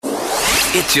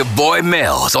It's your boy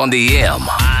Mel's on the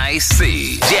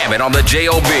MIC. Jam it on the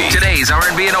JOB. Today's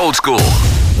R&B and old school.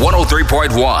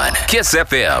 103.1 Kiss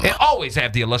FM. And always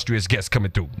have the illustrious guests coming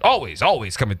through. Always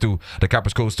coming through the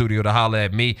Copper's Cove studio to holler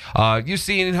at me. You've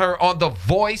seen her on The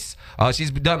Voice. She's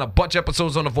done a bunch of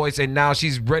episodes on The Voice, and now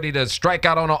she's ready to strike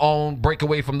out on her own, break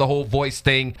away from the whole voice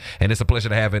thing. And it's a pleasure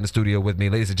to have her in the studio with me.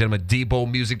 Ladies and gentlemen,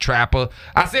 Debo Music Trapper.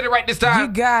 I said it right this time.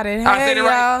 You got it. Hey, I said it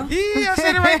right. y'all. Yeah, I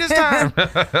said it right this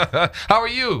time. How are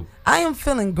you? I am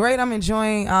feeling great. I'm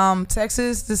enjoying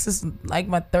Texas. This is like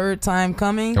my third time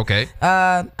coming. Okay.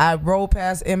 I rolled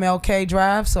past MLK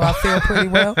Drive, so I feel pretty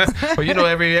well. Well, you know,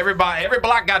 every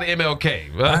block got an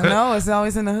MLK. I know. It's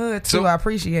always in the hood, too. So- I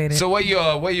appreciate it. So where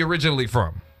you originally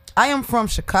from? I am from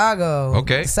Chicago.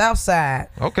 Okay. The South Side.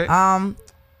 Okay.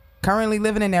 Currently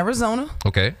living in Arizona,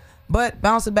 Okay. but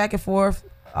bouncing back and forth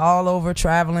all over,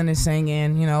 traveling and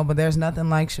singing, you know, but there's nothing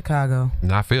like Chicago.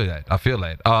 No, I feel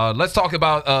that. Let's talk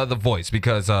about The Voice,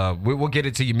 because we'll get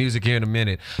into your music here in a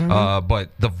minute. But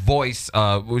The Voice,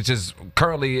 which is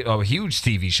currently a huge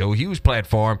TV show, huge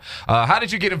platform. How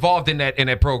did you get involved in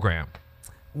that program?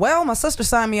 Well, my sister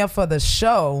signed me up for the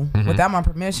show without my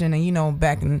permission, and you know,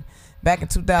 back in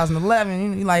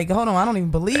 2011, you're like, hold on, I don't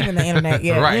even believe in the internet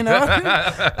yet. Right. You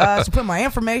know, she put my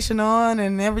information on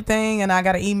and everything, and I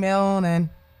got an email, and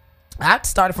I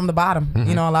started from the bottom.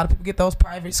 You know, a lot of people get those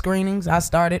private screenings. I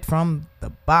started from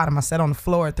the bottom. I sat on the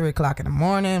floor at 3:00 in the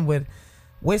morning with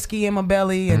whiskey in my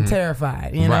belly and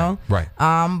terrified. You know, Right.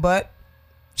 But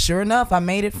sure enough, I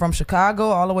made it from Chicago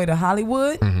all the way to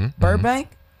Hollywood, Burbank.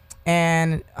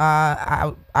 And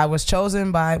I was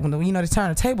chosen by, you know, to turn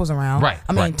the tables around. Right,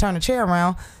 right. Turn the chair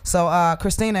around. So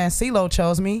Christina and CeeLo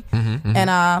chose me.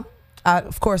 And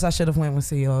of course, I should have went with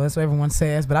CeeLo. That's what everyone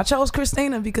says. But I chose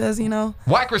Christina because, you know.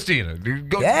 Why Christina?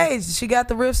 Hey, she got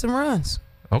the riffs and runs.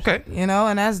 Okay. You know,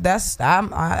 and I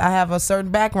have a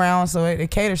certain background, so it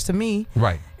caters to me.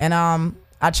 Right. And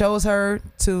I chose her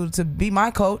to be my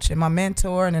coach and my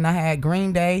mentor. And then I had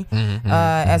Green Day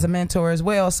as a mentor as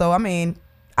well. So, I mean,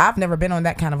 I've never been on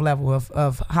that kind of level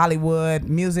of Hollywood,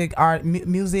 music, art,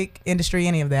 music industry,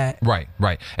 any of that. Right.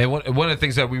 And one of the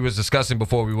things that we was discussing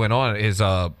before we went on is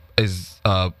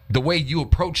the way you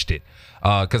approached it.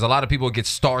 Because a lot of people get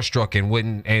starstruck and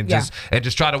wouldn't and just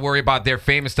try to worry about their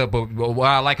fame and stuff. But what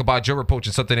I like about your approach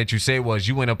and something that you say was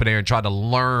you went up in there and tried to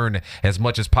learn as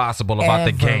much as possible about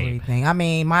the game. Everything. I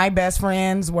mean, my best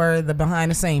friends were the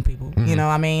behind the scene people. You know,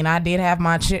 I mean, I did have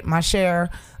my share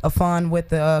of fun with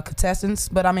the contestants,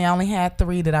 but I mean, I only had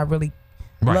 3 that I really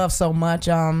love so much.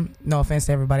 No offense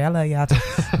to everybody, I love y'all too.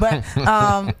 But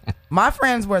my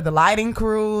friends were the lighting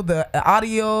crew, the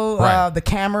audio, the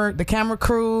camera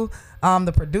crew.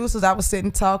 The producers, I would sit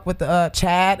and talk with the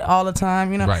Chad all the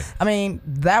time, you know. Right. I mean,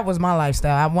 that was my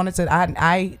lifestyle. I wanted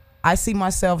to. I see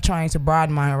myself trying to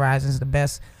broaden my horizons the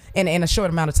best in a short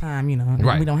amount of time. You know,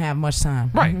 Right. We don't have much time.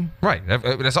 Right.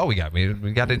 That's all we got.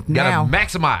 We got to Now.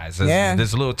 maximize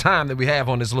this little time that we have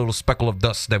on this little speckle of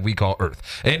dust that we call Earth.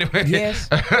 Anyway, Yes.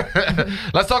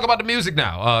 let's talk about the music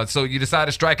now. So you decided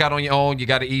to strike out on your own. You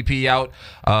got an EP out.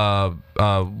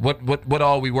 What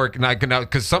all we working now?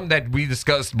 Because something that we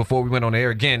discussed before we went on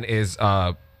air again is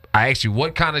I asked you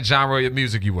what kind of genre of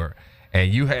music you were,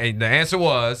 and the answer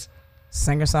was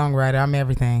Singer songwriter. I'm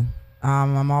everything.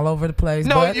 I'm all over the place.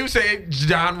 no. but, You said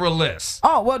genre-less.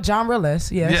 Oh well,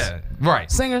 genre-less. Yes. Yeah. Right.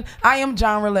 Singer. I am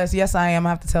genre-less. Yes, I am. I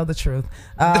have to tell the truth.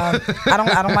 I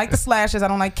don't like the slashes. I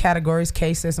don't like categories,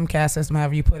 case system, caste system,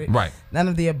 however you put it. Right. None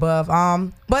of the above.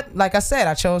 But like I said,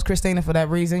 I chose Christina for that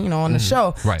reason, you know, on the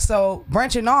show. Right. So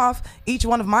branching off, each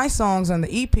one of my songs on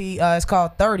the EP is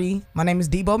called 30. My name is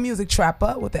Debo Music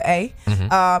Trapper with the A.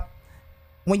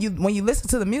 When you listen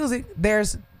to the music,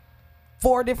 there's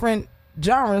 4 different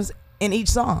genres in each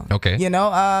song. Okay. You know,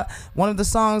 one of the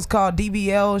songs called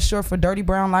DBL is short for Dirty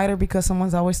Brown Lighter because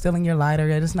someone's always stealing your lighter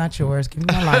and it's not yours. Give me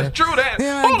my lighter. True that.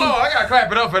 Yeah, Hold on, I gotta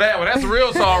clap it up for that one. That's a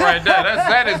real song right there.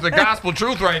 That is the gospel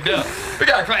truth right there. We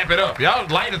gotta clap it up. Y'all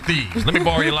lighter thieves. Let me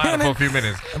borrow your lighter for a few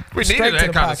minutes. We Straight needed to that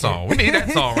the kind of pocket. song. We need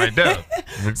that song right there.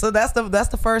 So that's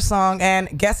the first song, and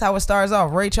guess how it starts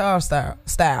off? Ray Charles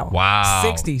style. Wow.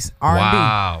 60s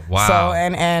R&B. Wow. So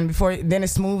and before then it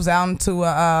smooths out into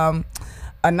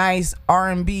a nice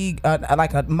R&B,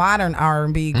 like a modern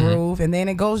R&B groove, and then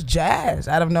it goes jazz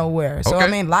out of nowhere. So Okay. I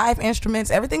mean, live instruments,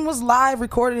 everything was live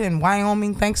recorded in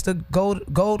Wyoming, thanks to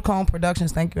Gold Comb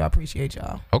Productions. Thank you, I appreciate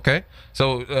y'all. Okay.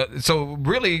 So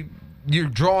really, you're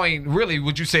drawing, really,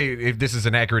 would you say, if this is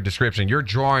an accurate description, you're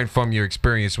drawing from your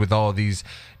experience with all these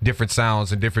different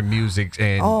sounds and different music?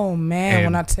 And oh man,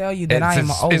 when I tell you that I am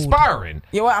old, inspiring.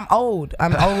 Yeah, well, I'm old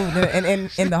and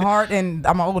in the heart, and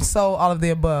I'm an old soul, all of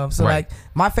the above. So like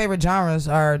my favorite genres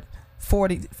are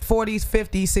 40s,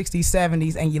 50s, 60s,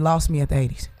 70s, and you lost me at the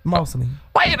 80s, mostly.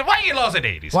 Why you lost at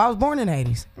the 80s? Well, I was born in the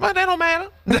 80s. Well, that don't matter.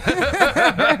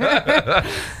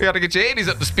 You got to get your 80s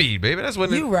up to speed, baby. That's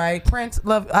when you right. Prince,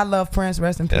 I love Prince.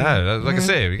 Rest in peace. Yeah, like I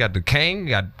said, we got the King,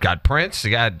 got Prince,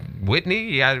 you got Whitney,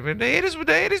 you got the 80s. The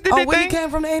 80s did their Whitney thing. came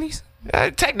from the 80s?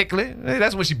 Technically,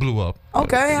 that's when she blew up.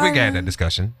 Okay, we had that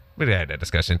discussion.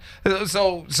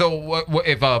 So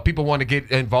if people want to get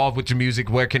involved with your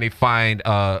music, where can they find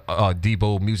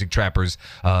Debo Music Trappers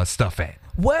stuff at?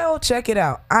 Well, check it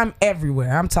out. I'm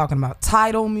everywhere. I'm talking about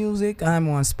Tidal Music. I'm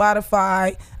on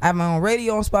Spotify. I have my own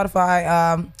radio on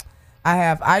Spotify. I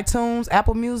have iTunes,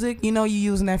 Apple Music. You know,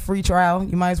 you're using that free trial.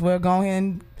 You might as well go ahead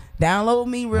and download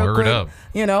me real quick. Up.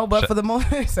 You know, but for the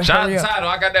moment, shout out to Tidal.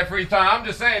 I got that free time. I'm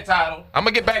just saying, Tidal. I'm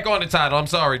gonna get back on the Tidal. I'm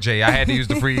sorry, Jay. I had to use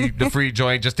the free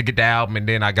joint just to get the album, and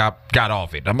then I got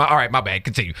off it. All right, my bad.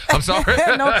 Continue. I'm sorry.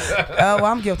 Well,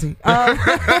 I'm guilty.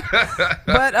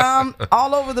 But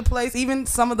all over the place, even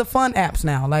some of the fun apps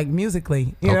now, like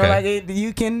Musically. You know, like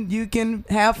you can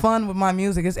have fun with my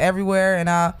music. It's everywhere,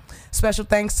 and special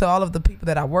thanks to all of the people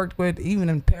that I worked with, even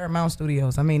in Paramount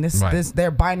Studios. I mean, there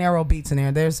are binaural beats in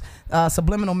there. There's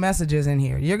subliminal messages in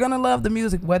here. You're gonna love the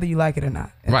music whether you like it or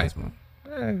not. Right.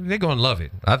 They're going to love it.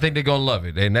 I think they're going to love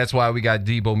it. And that's why we got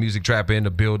Debo Music Trapper in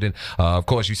the building. Of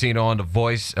course, you've seen her on The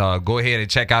Voice. Go ahead and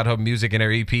check out her music and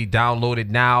her EP. Download it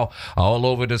now all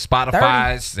over the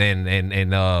Spotify's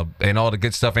and all the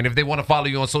good stuff. And if they want to follow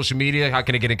you on social media, how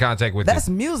can they get in contact with you? That's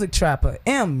Music Trapper.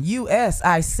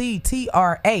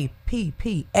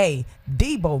 MUSICTRAPPA.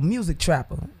 Debo Music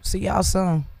Trapper. See y'all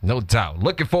soon. No doubt.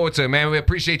 Looking forward to it, man. We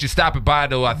appreciate you stopping by,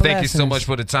 though. I thank you so much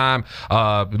for the time.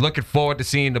 Looking forward to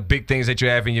seeing the big things that you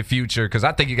have in your future, because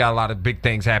I think you got a lot of big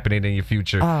things happening in your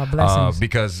future. Blessings.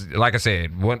 Because, like I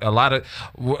said, a lot of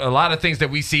things that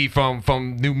we see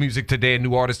from new music today and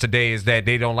new artists today is that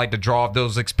they don't like to draw off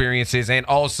those experiences, and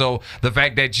also the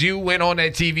fact that you went on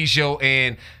that TV show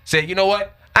and said, you know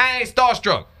what? I ain't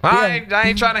starstruck. I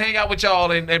ain't trying to hang out with y'all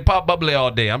and pop bubbly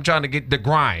all day. I'm trying to get the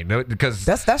grind, because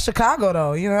that's Chicago,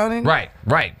 though. You know what I mean?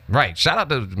 Right. Shout out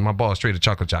to my boss, Straight to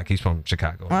Chocolate Jock. He's from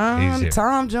Chicago. He's here.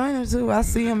 Tom Joyner too. I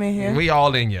see him in here. We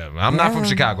all in here. I'm not from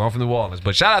Chicago. I'm from New Orleans.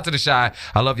 But shout out to the Chi.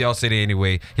 I love y'all city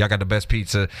anyway. Y'all got the best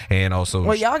pizza, and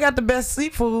also y'all got the best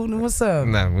seafood. What's up?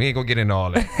 Nah, we ain't gonna get into all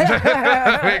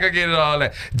that. We ain't gonna get into all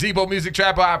that. Debo Music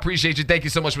Trapper, I appreciate you. Thank you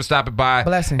so much for stopping by.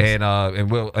 Blessings. And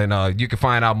you can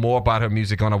find out more about her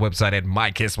music on our website at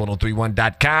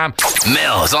mykiss1031.com.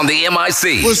 Mills on the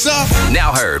MIC. What's up?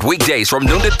 Now heard weekdays from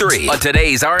noon to 3 on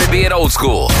today's R&B and Old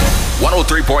School.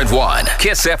 103.1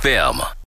 Kiss FM.